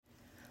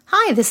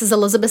Hi, this is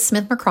Elizabeth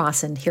Smith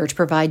McCrossin here to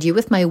provide you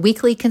with my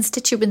weekly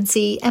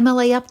constituency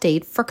MLA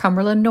update for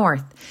Cumberland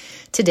North.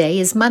 Today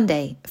is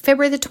Monday,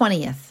 February the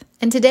 20th,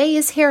 and today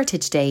is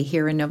Heritage Day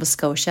here in Nova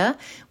Scotia,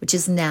 which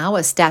is now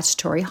a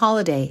statutory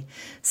holiday,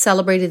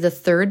 celebrated the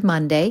third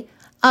Monday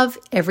of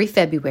every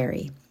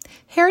February.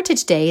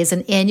 Heritage Day is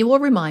an annual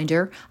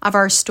reminder of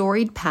our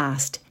storied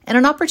past and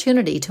an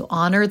opportunity to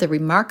honor the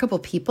remarkable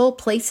people,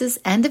 places,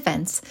 and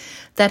events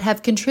that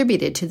have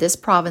contributed to this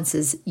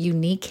province's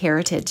unique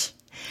heritage.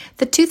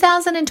 The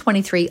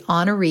 2023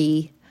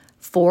 honoree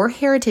for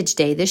Heritage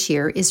Day this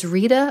year is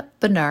Rita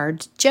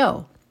Bernard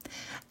Joe.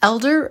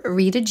 Elder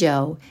Rita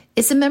Joe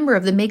is a member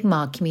of the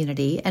Mi'kmaq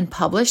community and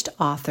published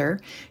author.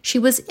 She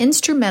was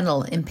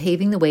instrumental in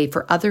paving the way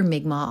for other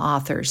Mi'kmaq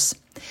authors.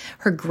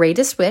 Her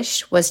greatest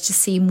wish was to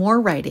see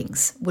more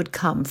writings would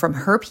come from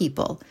her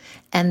people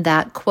and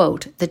that,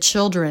 quote, the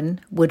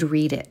children would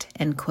read it,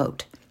 end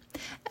quote.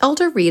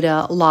 Elder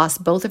Rita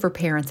lost both of her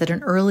parents at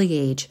an early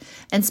age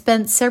and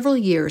spent several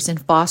years in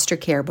foster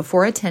care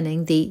before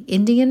attending the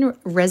Indian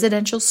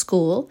Residential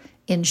School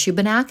in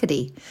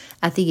Shubenacadie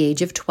at the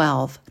age of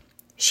 12.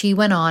 She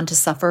went on to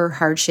suffer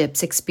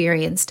hardships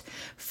experienced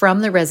from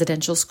the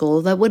residential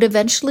school that would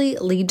eventually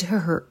lead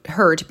to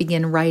her to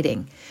begin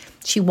writing.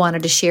 She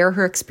wanted to share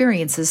her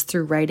experiences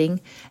through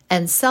writing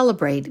and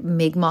celebrate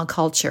Mi'kmaq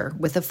culture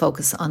with a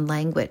focus on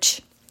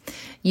language.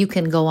 You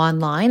can go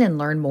online and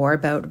learn more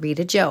about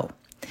Rita Joe.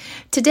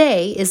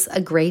 Today is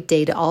a great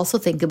day to also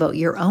think about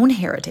your own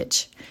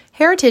heritage.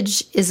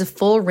 Heritage is a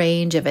full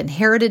range of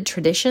inherited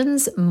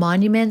traditions,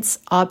 monuments,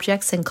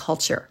 objects, and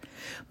culture.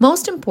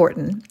 Most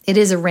important, it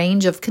is a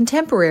range of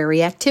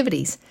contemporary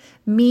activities,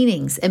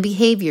 meanings, and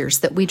behaviors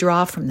that we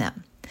draw from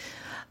them.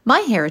 My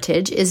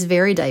heritage is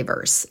very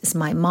diverse, as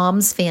my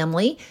mom's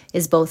family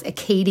is both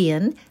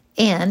Acadian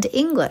and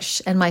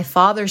English, and my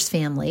father's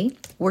family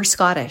were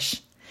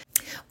Scottish.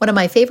 One of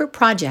my favorite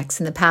projects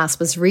in the past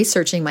was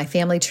researching my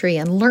family tree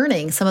and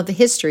learning some of the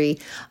history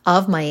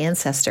of my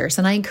ancestors,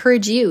 and I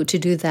encourage you to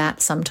do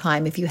that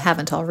sometime if you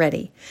haven't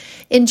already.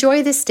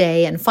 Enjoy this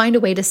day and find a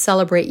way to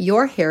celebrate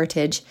your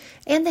heritage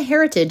and the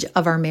heritage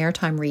of our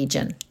maritime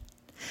region.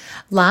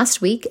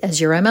 Last week, as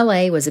your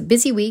MLA, was a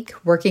busy week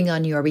working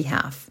on your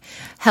behalf.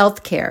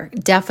 Healthcare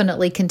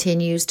definitely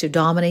continues to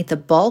dominate the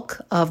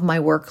bulk of my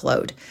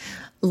workload.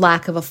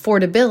 Lack of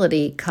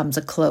affordability comes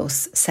a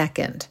close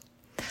second.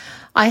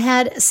 I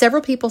had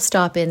several people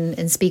stop in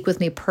and speak with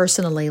me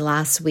personally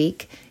last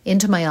week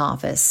into my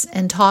office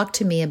and talk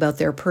to me about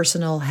their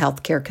personal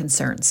healthcare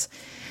concerns.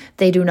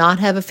 They do not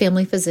have a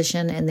family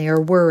physician and they are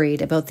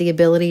worried about the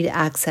ability to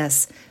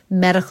access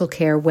medical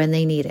care when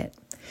they need it.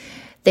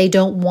 They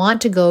don't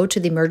want to go to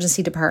the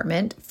emergency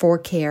department for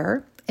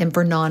care and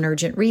for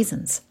non-urgent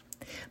reasons.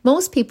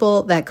 Most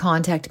people that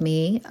contact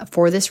me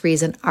for this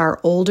reason are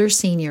older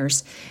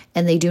seniors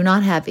and they do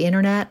not have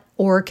internet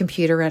or a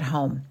computer at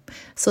home.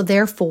 So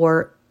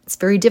therefore, it's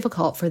very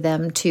difficult for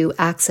them to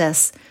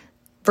access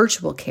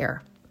virtual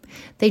care.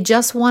 They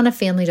just want a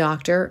family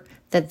doctor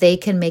that they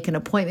can make an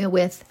appointment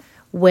with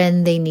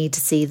when they need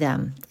to see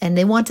them, and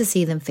they want to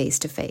see them face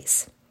to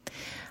face.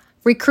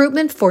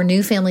 Recruitment for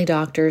new family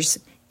doctors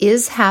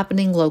is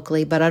happening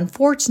locally, but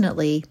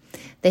unfortunately,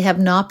 they have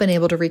not been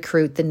able to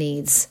recruit the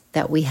needs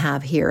that we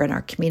have here in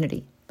our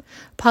community.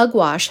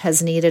 Pugwash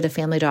has needed a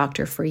family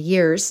doctor for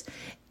years.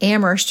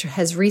 Amherst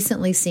has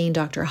recently seen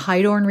Dr.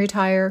 Hydorn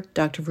retire,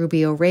 Dr.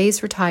 Rubio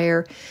Reyes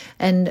retire,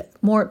 and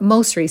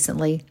most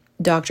recently,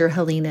 Dr.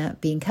 Helena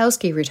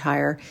Bienkowski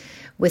retire,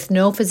 with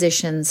no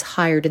physicians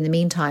hired in the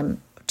meantime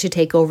to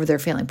take over their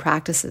failing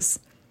practices.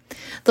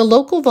 The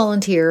local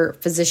volunteer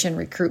physician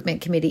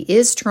recruitment committee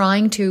is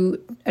trying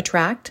to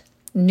attract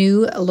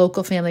new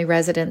local family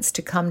residents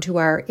to come to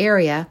our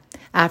area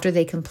after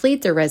they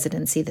complete their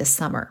residency this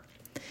summer.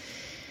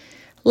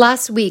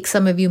 Last week,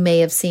 some of you may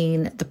have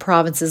seen the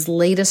province's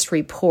latest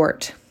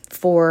report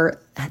for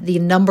the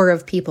number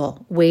of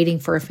people waiting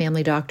for a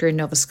family doctor in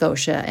Nova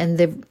Scotia, and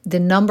the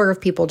number of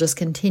people just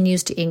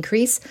continues to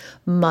increase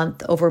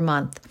month over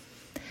month.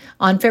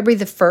 On February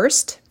the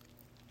 1st,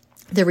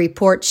 the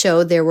report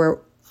showed there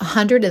were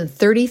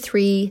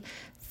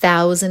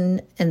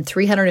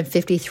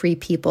 133,353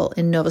 people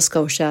in Nova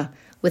Scotia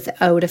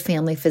without a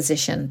family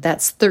physician.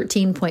 That's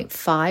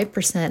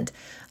 13.5%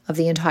 of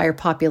the entire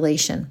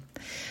population.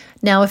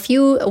 Now, a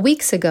few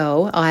weeks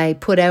ago, I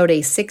put out a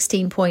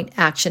 16-point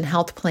action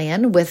health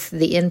plan with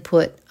the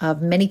input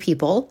of many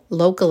people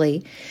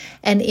locally.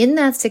 And in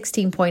that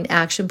 16-point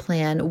action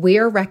plan, we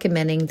are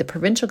recommending the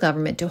provincial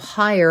government to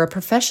hire a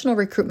professional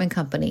recruitment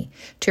company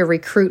to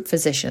recruit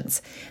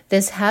physicians.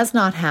 This has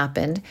not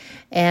happened.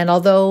 And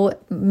although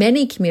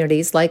many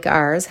communities like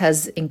ours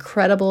has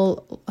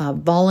incredible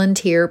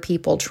volunteer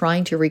people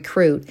trying to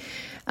recruit,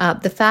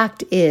 the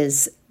fact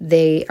is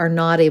they are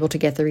not able to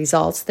get the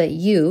results that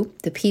you,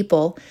 the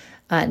people,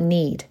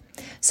 need.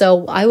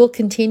 So I will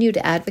continue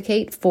to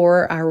advocate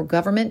for our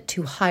government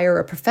to hire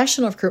a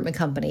professional recruitment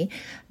company.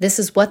 This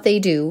is what they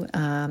do.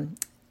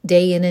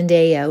 day in and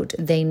day out.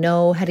 They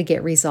know how to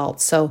get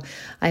results. So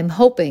I'm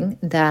hoping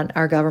that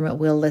our government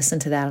will listen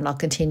to that, and I'll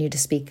continue to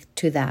speak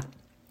to that.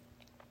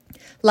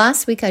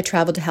 Last week, I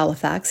traveled to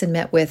Halifax and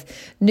met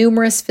with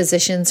numerous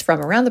physicians from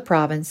around the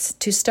province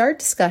to start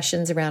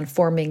discussions around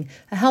forming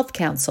a health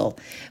council,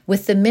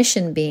 with the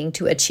mission being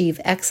to achieve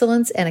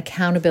excellence and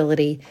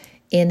accountability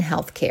in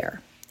healthcare.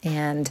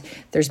 And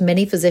there's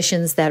many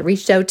physicians that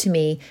reached out to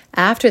me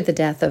after the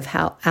death of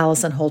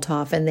Alison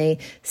Holthoff, and they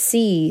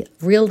see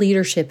real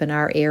leadership in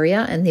our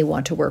area and they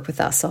want to work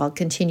with us. So I'll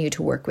continue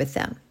to work with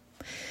them.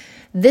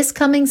 This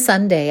coming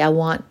Sunday, I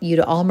want you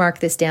to all mark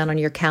this down on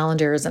your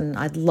calendars, and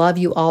I'd love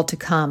you all to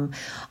come.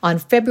 On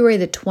February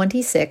the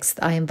 26th,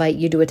 I invite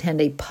you to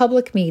attend a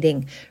public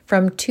meeting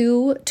from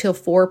 2 till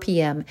 4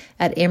 p.m.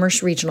 at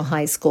Amherst Regional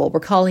High School.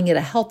 We're calling it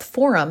a health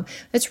forum.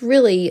 It's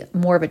really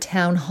more of a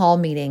town hall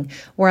meeting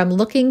where I'm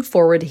looking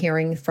forward to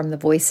hearing from the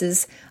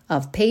voices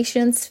of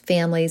patients,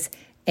 families,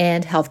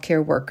 and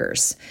healthcare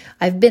workers.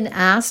 I've been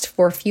asked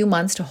for a few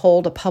months to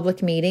hold a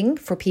public meeting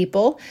for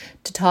people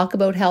to talk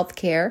about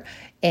healthcare,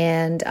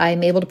 and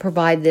I'm able to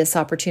provide this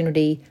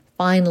opportunity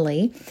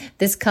finally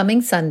this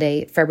coming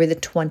Sunday, February the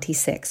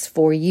 26th,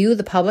 for you,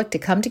 the public, to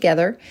come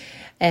together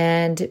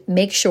and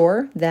make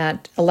sure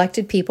that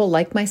elected people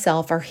like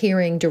myself are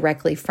hearing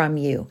directly from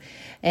you.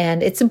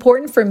 And it's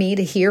important for me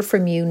to hear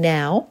from you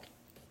now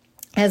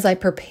as I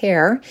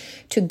prepare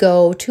to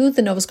go to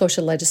the Nova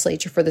Scotia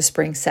Legislature for the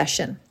spring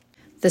session.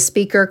 The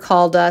Speaker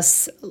called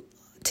us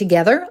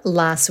together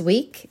last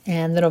week,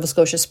 and the Nova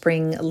Scotia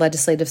Spring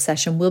Legislative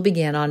Session will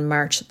begin on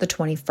March the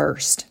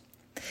 21st.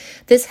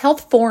 This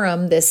health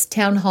forum, this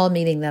town hall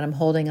meeting that I'm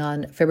holding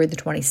on February the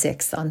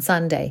 26th on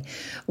Sunday,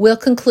 will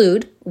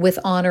conclude with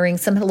honoring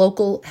some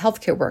local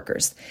healthcare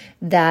workers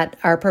that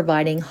are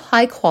providing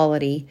high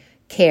quality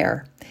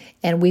care,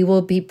 and we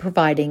will be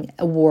providing an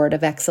award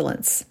of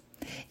excellence.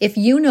 If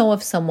you know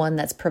of someone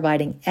that's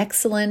providing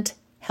excellent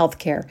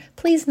healthcare,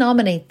 please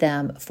nominate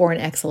them for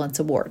an Excellence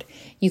Award.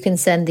 You can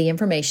send the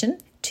information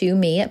to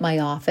me at my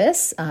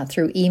office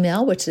through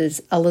email, which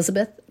is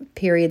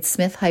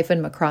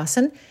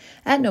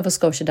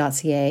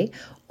elizabeth.smith-mccrossan@novascotia.ca,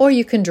 or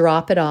you can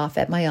drop it off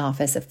at my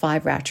office at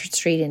 5 Ratchford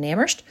Street in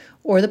Amherst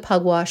or the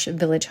Pugwash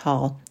Village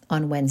Hall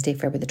on Wednesday,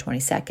 February the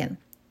 22nd.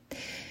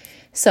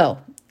 So,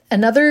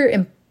 another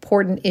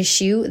important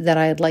issue that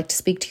I'd like to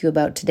speak to you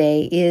about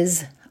today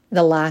is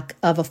the lack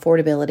of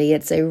affordability.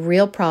 It's a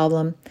real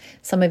problem.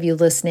 Some of you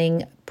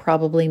listening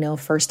probably know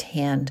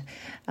firsthand.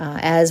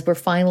 As we're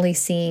finally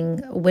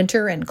seeing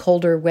winter and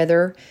colder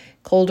weather,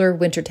 colder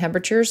winter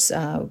temperatures,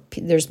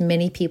 there's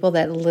many people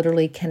that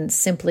literally can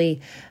simply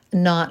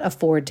not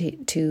afford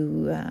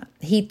to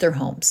heat their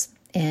homes.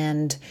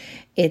 And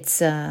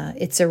it's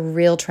a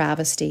real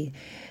travesty.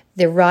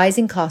 The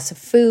rising cost of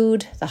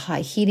food, the high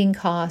heating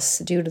costs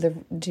due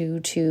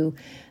to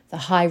the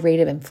high rate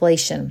of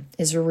inflation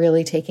is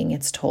really taking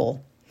its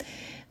toll.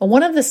 And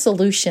one of the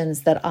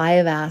solutions that I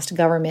have asked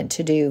government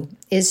to do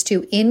is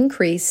to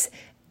increase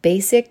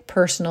basic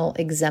personal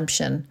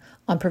exemption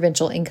on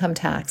provincial income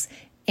tax,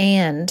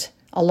 and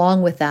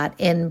along with that,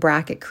 end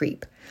bracket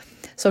creep.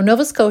 So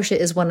Nova Scotia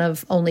is one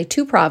of only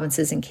 2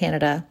 provinces in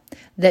Canada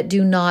that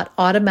do not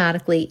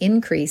automatically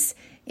increase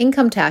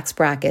income tax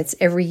brackets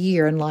every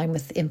year in line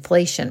with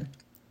inflation.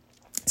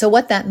 So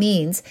what that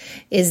means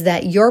is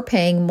that you're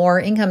paying more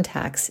income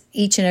tax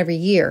each and every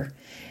year.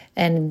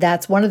 And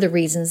that's one of the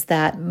reasons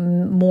that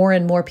more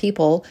and more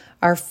people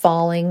are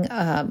falling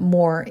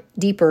more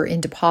deeper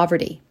into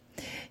poverty.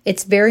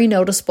 It's very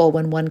noticeable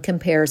when one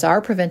compares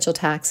our provincial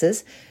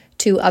taxes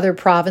to other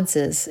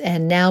provinces.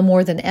 And now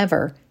more than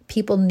ever,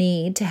 people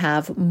need to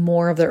have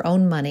more of their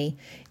own money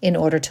in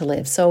order to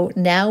live. So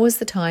now is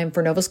the time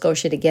for Nova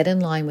Scotia to get in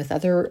line with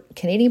other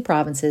Canadian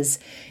provinces,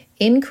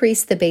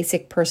 increase the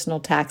basic personal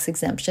tax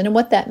exemption. And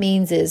what that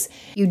means is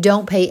you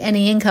don't pay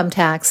any income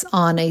tax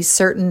on a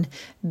certain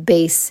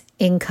base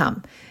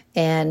income.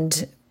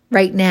 And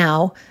right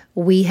now,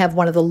 we have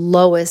one of the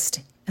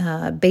lowest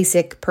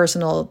basic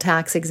personal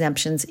tax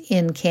exemptions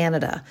in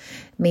Canada.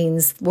 It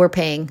means we're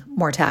paying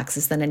more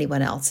taxes than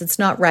anyone else. It's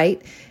not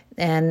right.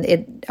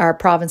 And our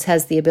province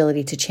has the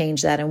ability to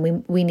change that,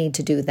 and we need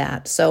to do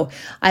that. So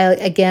I,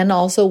 again,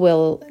 also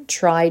will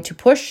try to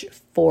push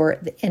for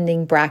the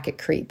ending bracket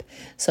creep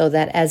so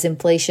that as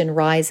inflation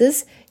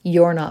rises,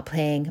 you're not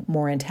paying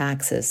more in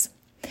taxes.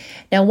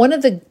 Now, one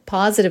of the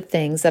positive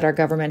things that our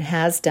government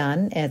has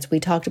done, as we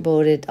talked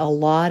about it a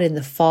lot in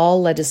the fall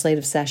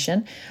legislative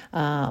session,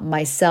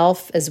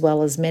 myself as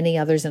well as many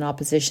others in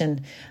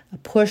opposition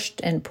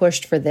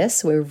pushed for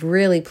this. We're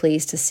really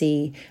pleased to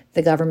see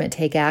the government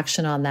take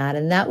action on that,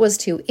 and that was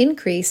to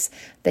increase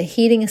the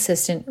heating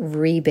assistant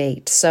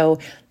rebate. So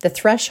the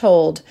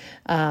threshold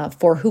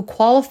for who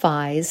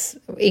qualifies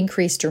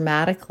increased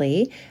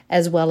dramatically,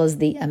 as well as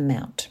the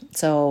amount.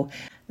 So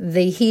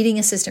the Heating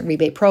Assistant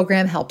Rebate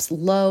Program helps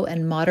low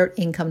and moderate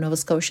income Nova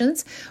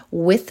Scotians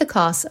with the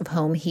cost of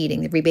home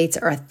heating. The rebates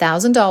are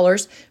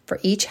 $1,000 for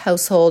each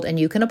household, and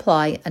you can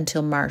apply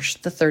until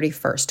March the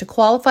 31st. To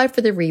qualify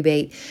for the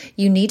rebate,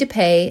 you need to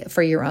pay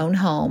for your own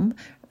home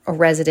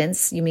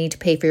residents, you need to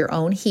pay for your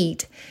own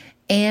heat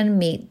and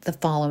meet the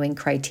following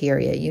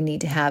criteria. You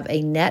need to have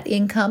a net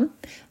income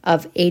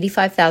of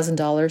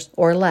 $85,000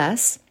 or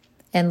less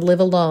and live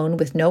alone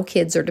with no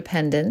kids or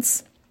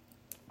dependents,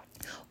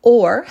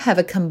 or have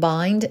a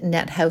combined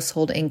net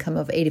household income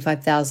of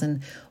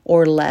 $85,000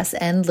 or less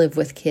and live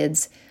with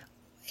kids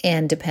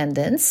and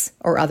dependents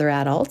or other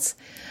adults,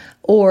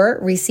 or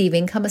receive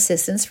income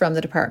assistance from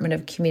the Department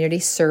of Community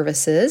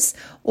Services,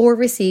 or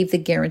receive the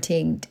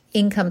Guaranteed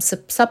Income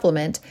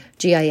Supplement,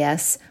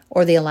 GIS,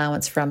 or the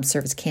allowance from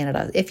Service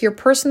Canada. If your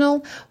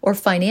personal or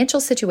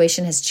financial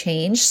situation has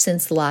changed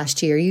since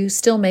last year, you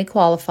still may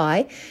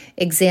qualify.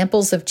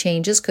 Examples of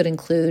changes could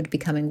include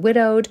becoming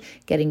widowed,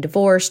 getting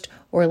divorced,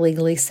 or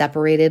legally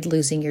separated,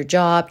 losing your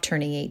job,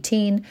 turning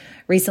 18,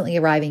 recently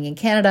arriving in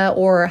Canada,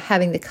 or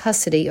having the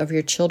custody of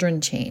your children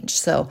change.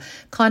 So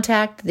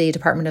contact the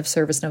Department of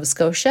Service Nova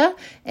Scotia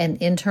and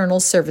Internal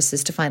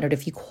Services to find out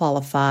if you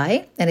qualify.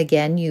 And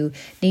again, you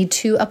need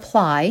to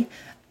apply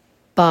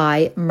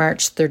by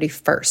March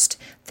 31st.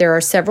 There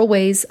are several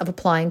ways of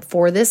applying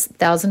for this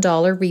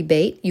 $1,000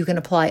 rebate. You can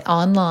apply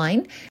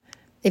online.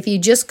 If you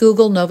just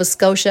Google Nova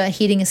Scotia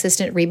Heating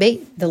Assistant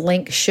Rebate, the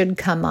link should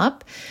come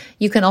up.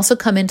 You can also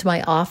come into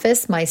my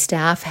office. My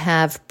staff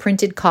have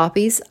printed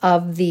copies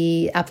of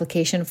the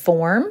application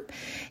form,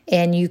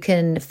 and you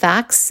can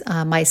fax.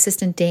 My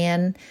assistant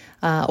Dan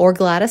or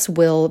Gladys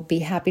will be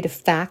happy to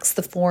fax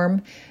the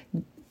form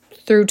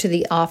through to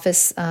the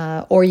office,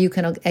 or you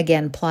can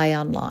again apply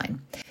online.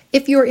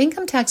 If your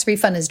income tax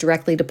refund is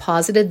directly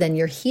deposited, then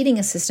your heating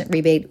assistant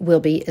rebate will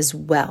be as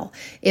well.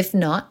 If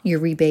not, your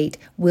rebate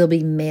will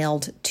be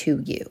mailed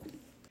to you.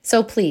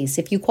 So please,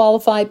 if you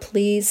qualify,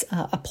 please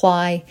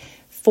apply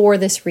for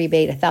this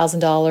rebate.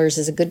 $1,000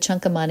 is a good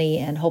chunk of money,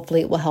 and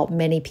hopefully it will help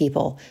many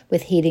people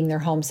with heating their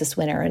homes this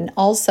winter. And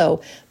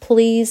also,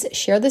 please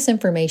share this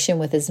information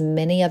with as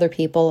many other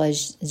people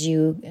as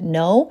you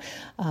know.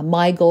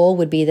 My goal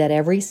would be that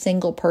every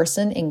single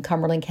person in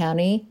Cumberland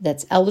County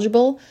that's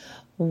eligible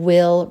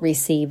will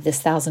receive this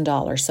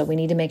 $1,000. So we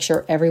need to make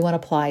sure everyone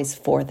applies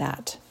for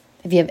that.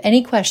 If you have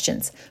any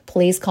questions,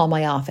 please call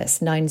my office,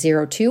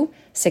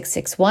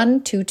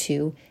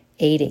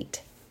 902-661-2288.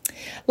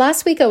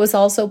 Last week, I was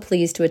also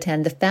pleased to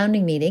attend the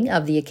founding meeting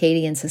of the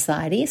Acadian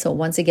Society. So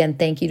once again,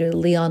 thank you to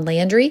Leon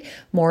Landry,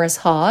 Morris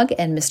Hogg,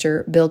 and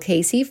Mr. Bill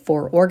Casey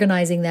for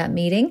organizing that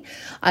meeting.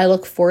 I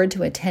look forward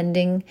to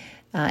attending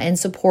and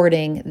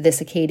supporting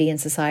this Acadian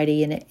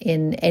Society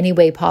in any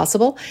way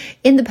possible.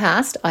 In the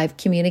past, I've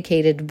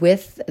communicated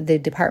with the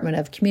Department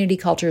of Community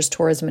Cultures,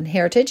 Tourism and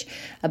Heritage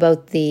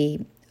about the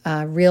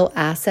real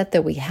asset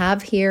that we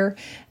have here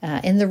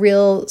and the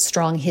real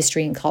strong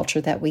history and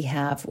culture that we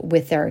have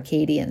with our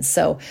Acadians.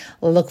 So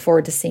I look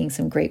forward to seeing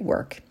some great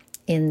work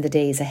in the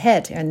days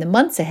ahead and the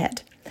months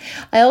ahead.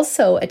 I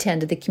also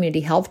attended the Community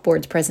Health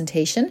Board's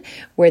presentation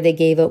where they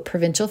gave out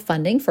provincial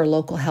funding for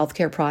local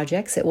healthcare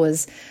projects. It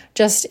was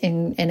just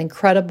an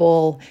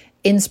incredible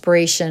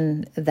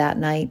inspiration that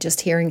night,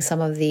 just hearing some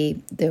of the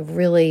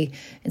really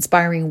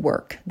inspiring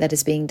work that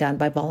is being done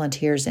by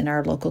volunteers in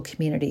our local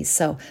communities.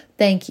 So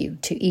thank you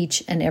to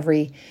each and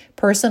every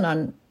person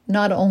on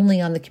not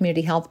only on the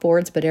community health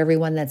boards, but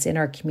everyone that's in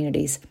our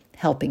communities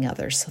helping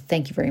others. So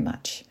thank you very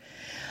much.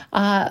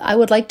 I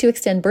would like to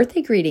extend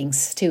birthday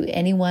greetings to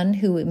anyone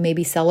who may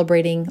be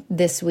celebrating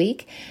this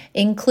week,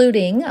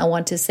 including, I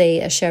want to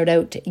say a shout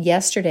out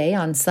yesterday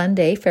on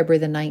Sunday, February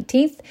the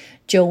 19th,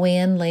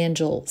 Joanne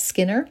Langell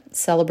Skinner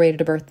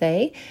celebrated a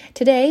birthday.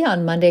 Today,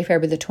 on Monday,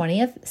 February the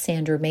 20th,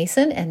 Sandra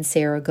Mason and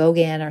Sarah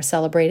Gogan are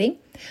celebrating.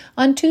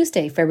 On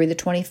Tuesday, February the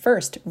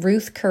 21st,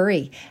 Ruth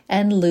Curry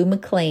and Lou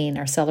McLean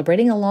are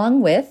celebrating,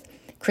 along with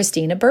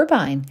Christina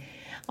Burbine.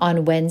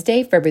 On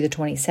Wednesday, February the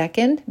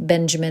 22nd,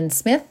 Benjamin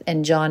Smith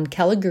and John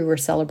Kelligrew are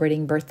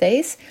celebrating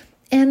birthdays.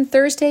 And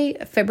Thursday,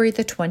 February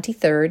the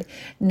 23rd,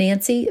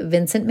 Nancy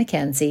Vincent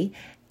McKenzie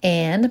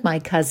and my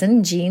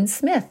cousin Jean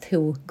Smith,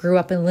 who grew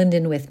up in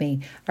Linden with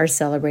me, are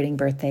celebrating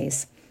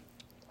birthdays.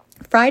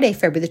 Friday,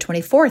 February the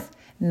 24th,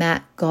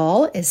 Matt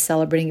Gall is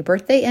celebrating a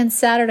birthday. And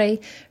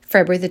Saturday,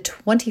 February the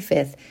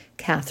 25th,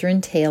 Catherine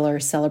Taylor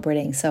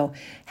celebrating. So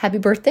happy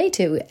birthday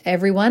to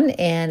everyone.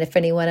 And if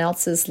anyone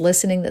else is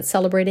listening that's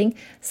celebrating,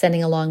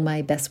 sending along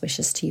my best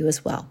wishes to you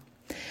as well.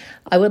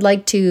 I would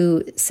like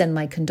to send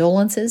my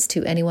condolences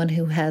to anyone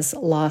who has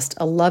lost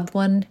a loved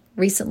one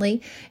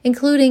recently,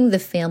 including the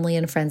family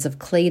and friends of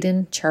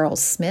Clayton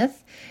Charles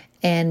Smith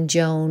and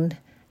Joan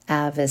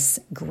Avis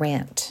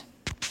Grant.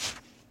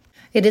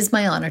 It is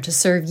my honor to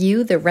serve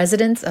you, the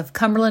residents of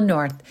Cumberland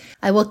North.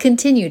 I will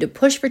continue to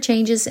push for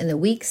changes in the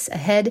weeks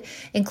ahead,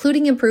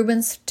 including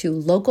improvements to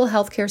local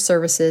healthcare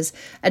services,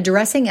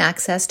 addressing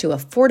access to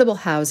affordable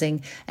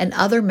housing, and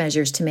other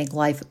measures to make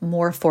life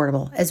more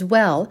affordable, as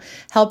well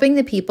helping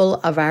the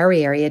people of our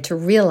area to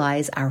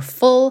realize our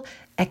full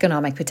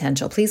economic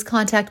potential. Please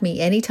contact me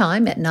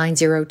anytime at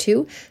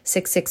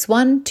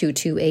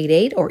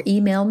 902-661-2288 or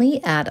email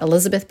me at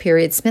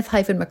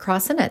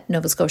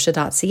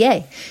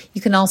elizabeth.smith-mccrossan@novascotia.ca.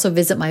 You can also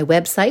visit my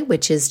website,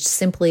 which is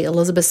simply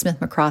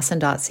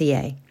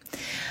elizabethsmithmccrossan.ca.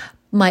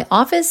 My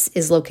office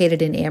is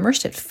located in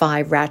Amherst at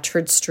 5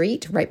 Ratchford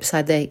Street, right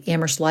beside the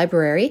Amherst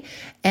Library,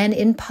 and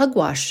in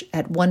Pugwash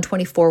at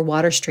 124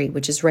 Water Street,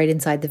 which is right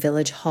inside the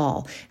Village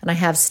Hall. And I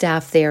have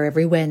staff there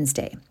every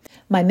Wednesday.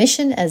 My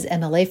mission as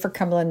MLA for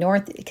Cumberland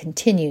North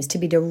continues to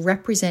be to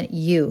represent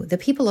you, the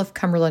people of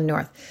Cumberland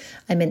North.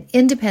 I'm an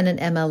independent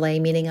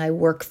MLA, meaning I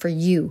work for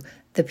you,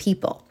 the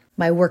people.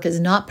 My work is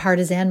not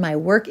partisan. My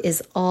work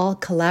is all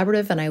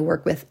collaborative, and I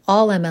work with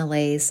all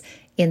MLAs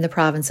in the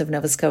province of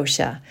Nova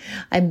Scotia.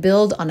 I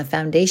build on a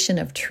foundation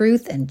of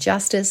truth and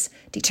justice,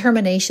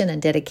 determination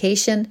and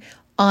dedication,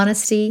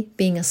 honesty,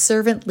 being a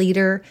servant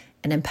leader,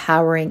 and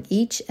empowering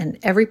each and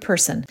every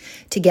person.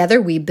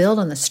 Together, we build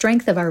on the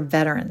strength of our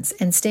veterans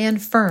and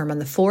stand firm on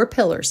the 4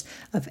 pillars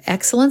of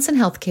excellence in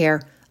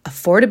healthcare,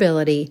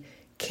 affordability,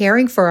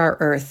 caring for our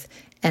earth,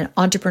 and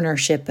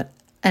entrepreneurship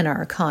and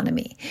our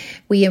economy.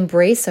 We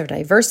embrace our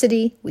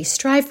diversity, we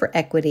strive for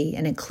equity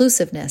and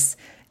inclusiveness,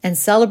 and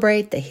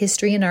celebrate the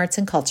history and arts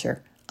and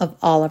culture of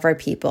all of our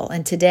people.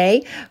 And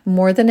today,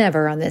 more than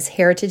ever on this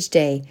Heritage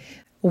Day,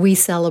 we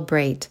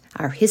celebrate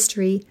our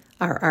history,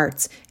 our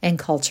arts, and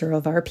culture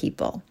of our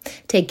people.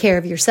 Take care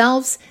of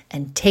yourselves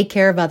and take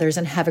care of others,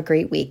 and have a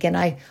great week. And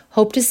I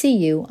hope to see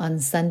you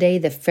on Sunday,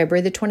 February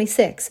the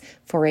 26th,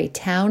 for a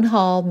town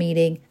hall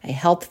meeting, a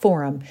health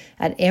forum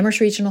at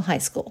Amherst Regional High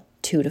School,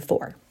 2 to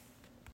 4.